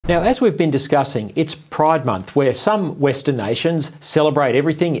Now, as we've been discussing, it's Pride Month, where some Western nations celebrate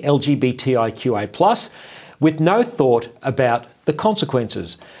everything LGBTIQA+, with no thought about the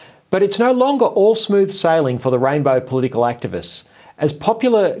consequences. But it's no longer all smooth sailing for the rainbow political activists. As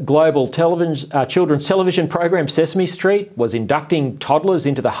popular global children's television program Sesame Street was inducting toddlers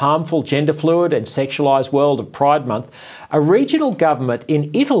into the harmful, gender-fluid and sexualised world of Pride Month, a regional government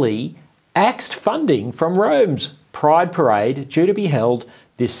in Italy axed funding from Rome's Pride Parade, due to be held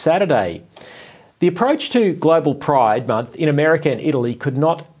this Saturday. The approach to global Pride Month in America and Italy could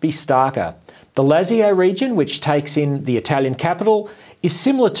not be starker. The Lazio region, which takes in the Italian capital, is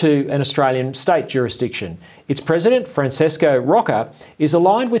similar to an Australian state jurisdiction. Its president, Francesco Rocca, is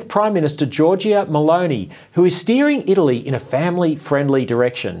aligned with Prime Minister Giorgia Meloni, who is steering Italy in a family-friendly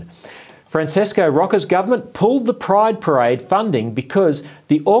direction. Francesco Rocca's government pulled the Pride Parade funding because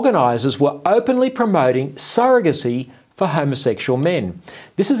the organisers were openly promoting surrogacy for homosexual men.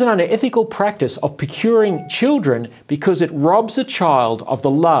 This is an unethical practice of procuring children because it robs a child of the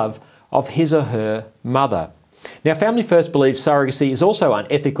love of his or her mother. Now, Family First believes surrogacy is also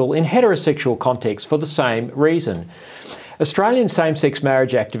unethical in heterosexual contexts for the same reason. Australian same-sex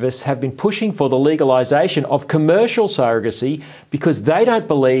marriage activists have been pushing for the legalisation of commercial surrogacy because they don't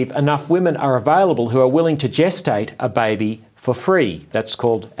believe enough women are available who are willing to gestate a baby for free. That's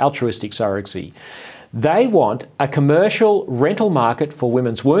called altruistic surrogacy. They want a commercial rental market for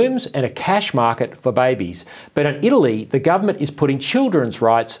women's wombs and a cash market for babies. But in Italy, the government is putting children's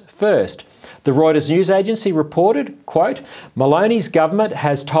rights first. The Reuters news agency reported, quote, Meloni's government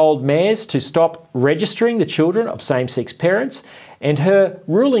has told mayors to stop registering the children of same-sex parents, and her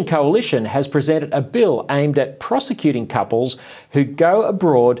ruling coalition has presented a bill aimed at prosecuting couples who go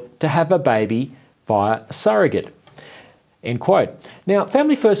abroad to have a baby via a surrogate. End quote. Now,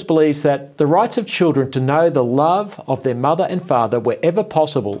 Family First believes that the rights of children to know the love of their mother and father wherever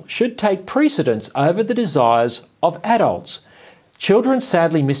possible should take precedence over the desires of adults. Children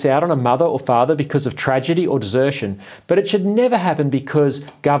sadly miss out on a mother or father because of tragedy or desertion, but it should never happen because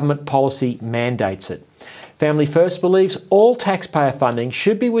government policy mandates it. Family First believes all taxpayer funding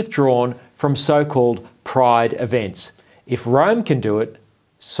should be withdrawn from so-called Pride events. If Rome can do it,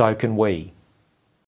 so can we.